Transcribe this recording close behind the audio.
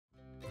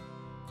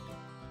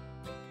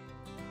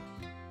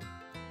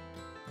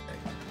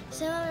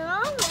So my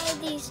mom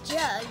made these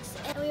jugs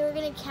and we were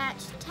gonna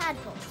catch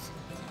tadpoles.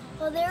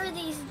 Well, there were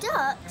these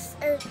ducks,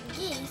 or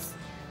geese,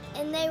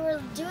 and they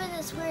were doing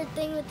this weird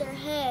thing with their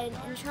head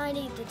and trying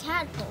to eat the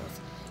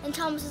tadpoles. And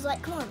Thomas was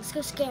like, come on, let's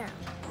go scare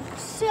them.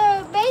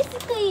 So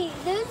basically,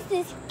 there's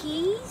this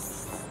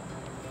geese,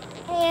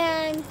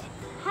 and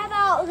how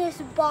about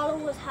this bottle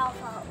was how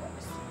far it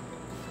was?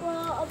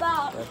 Well,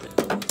 about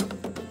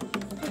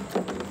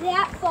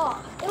that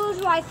far. It was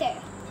right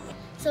there.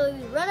 So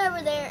we run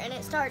over there and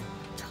it started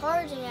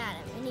charging at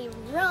him, and he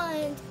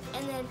runs,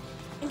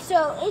 and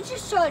so it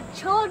just started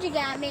charging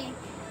at me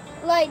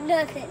like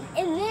nothing.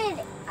 And then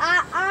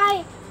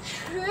I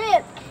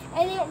tripped,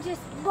 and it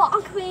just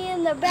bonked me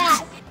in the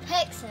back.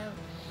 pecks him,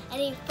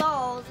 and he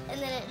falls,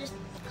 and then it just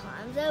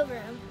climbs over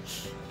him.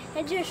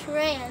 It just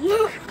ran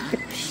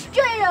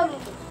straight over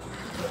me.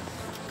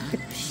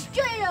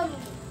 Straight over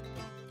me.